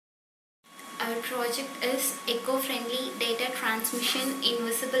our project is eco-friendly data transmission in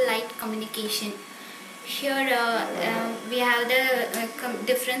visible light communication. Here we have the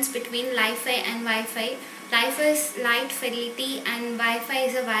difference between Li-Fi and Wi-Fi. Li-Fi is light fidelity and Wi-Fi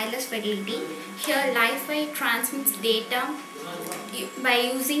is a wireless fidelity. Here Li-Fi transmits data by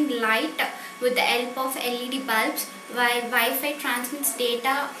using light with the help of LED bulbs, while Wi-Fi transmits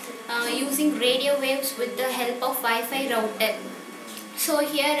data using radio waves with the help of Wi-Fi router. So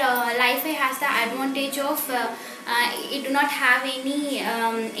here Li-Fi has the advantage of it do not have any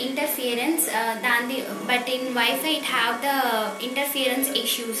interference but in Wi-Fi it have the interference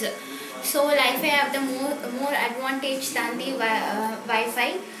issues. So Li-Fi have the more advantage than the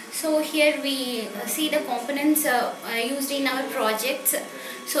Wi-Fi. So here we see the components used in our projects.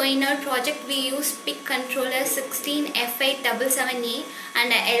 So in our project we use PIC controller 16F877A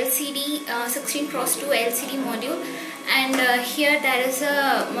and a LCD 16x2 LCD module, and here there is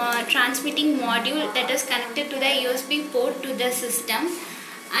a transmitting module that is connected to the USB port to the system,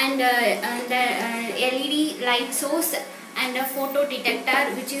 and the LED light source and a photo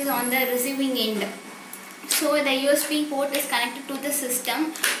detector which is on the receiving end. So the USB port is connected to the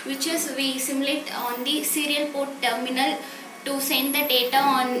system, which is we simulate on the serial port terminal to send the data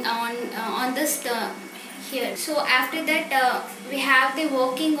on this here. So after that we have the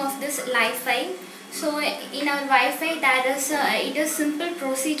working of this Li-Fi. So in our Wi-Fi there is it is simple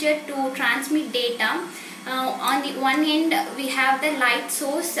procedure to transmit data. On the one end we have the light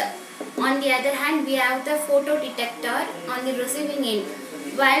source, on the other hand we have the photo detector on the receiving end.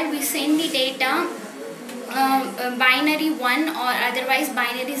 While we send the data binary 1 or otherwise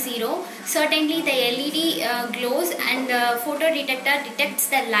binary 0, certainly the LED glows and the photo detector detects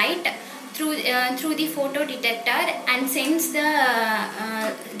the light through the photo detector and sends the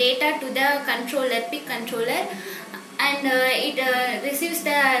data to the controller, PIC controller, and it receives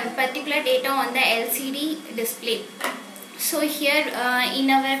the particular data on the LCD display. So here in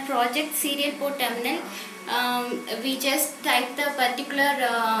our project serial port terminal we just type the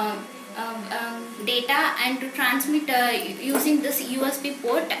particular data and to transmit using this USB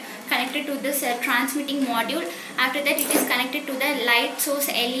port connected to this transmitting module. After that it is connected to the light source,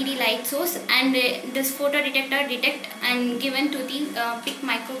 LED light source, and this photo detector detect and given to the PIC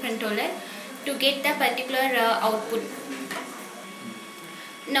microcontroller to get the particular output.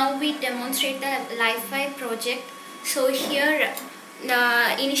 Now we demonstrate the Li-Fi project. So here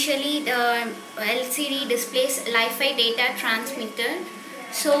initially the LCD displays Li-Fi data transmitter.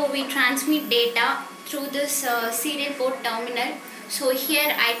 So we transmit data through this serial port terminal. So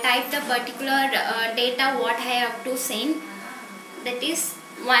here I type the particular data what I have to send, that is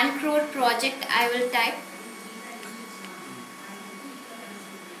 1 crore project I will type.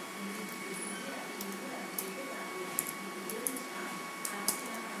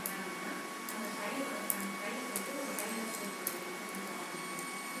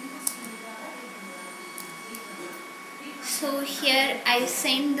 So here I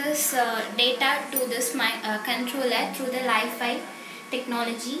send this data to this controller through the Li-Fi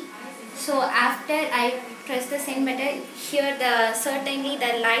technology. So after I press the send button, here certainly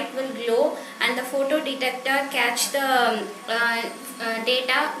the light will glow and the photo detector catch the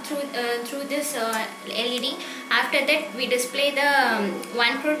data through this LED. After that we display the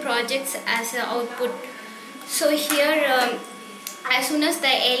 1 crore projects as output. So here as soon as the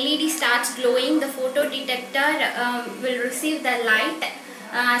LED starts glowing, the photo detector will receive the light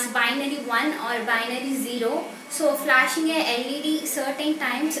as binary 1 or binary 0. So flashing a LED certain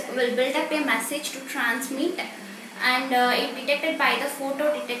times will build up a message to transmit, and it detected by the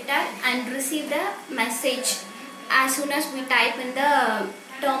photo detector and receive the message as soon as we type in the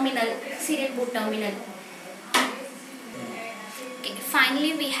terminal, serial port terminal.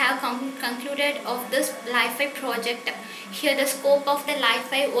 Finally, we have concluded of this Li-Fi project. Here the scope of the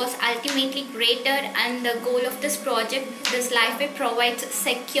Li-Fi was ultimately greater, and the goal of this project, this Li-Fi provides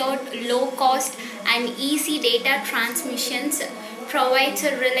secured, low cost and easy data transmissions, provides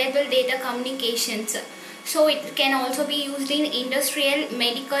a reliable data communications. So it can also be used in industrial,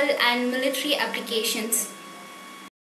 medical and military applications.